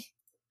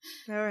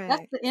 all right.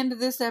 That's the end of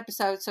this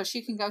episode, so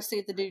she can go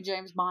see the new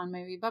James Bond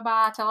movie.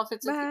 Bye-bye. Tell us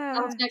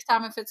next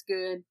time if it's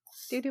good.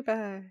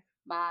 Bye.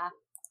 Bye.